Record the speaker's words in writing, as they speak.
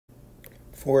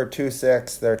For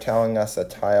 2-6, they're telling us a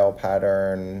tile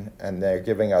pattern, and they're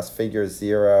giving us figure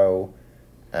 0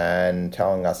 and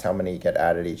telling us how many get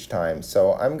added each time.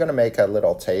 So I'm going to make a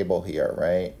little table here,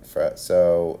 right?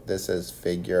 So this is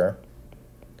figure,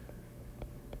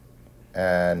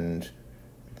 and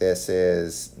this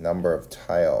is number of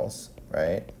tiles,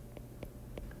 right?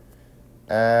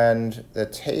 And the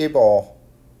table,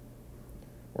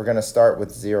 we're going to start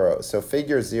with 0. So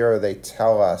figure 0, they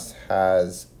tell us,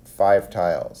 has 5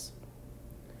 tiles.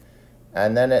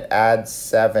 And then it adds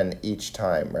 7 each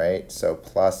time, right? So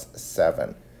plus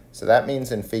 7. So that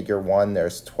means in figure 1,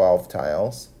 there's 12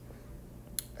 tiles.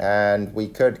 And we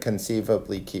could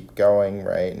conceivably keep going,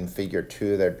 right? In figure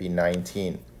 2, there'd be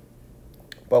 19.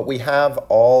 But we have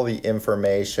all the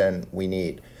information we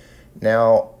need.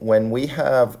 Now, when we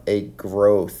have a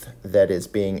growth that is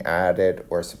being added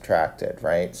or subtracted,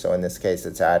 right? So in this case,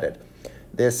 it's added.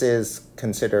 This is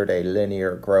considered a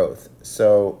linear growth.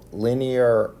 So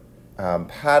linear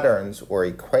patterns or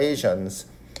equations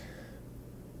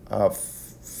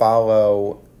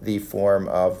follow the form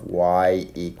of y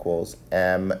equals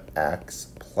mx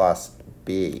plus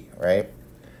b, right?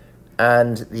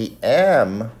 And the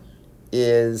m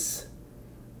is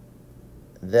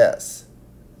this.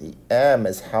 The m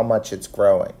is how much it's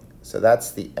growing. So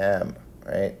that's the m,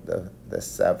 right? The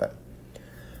 7.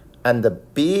 And the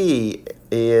b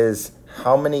is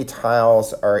how many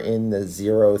tiles are in the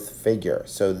 0th figure.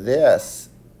 So this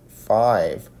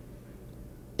 5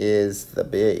 is the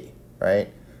b,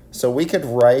 right? So we could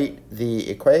write the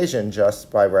equation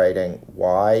just by writing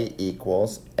y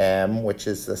equals m, which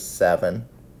is the 7,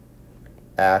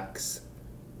 x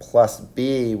plus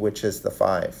b, which is the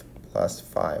 5, plus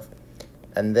 5.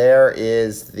 And there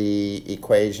is the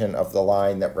equation of the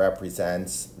line that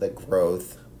represents the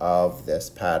growth of this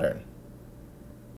pattern.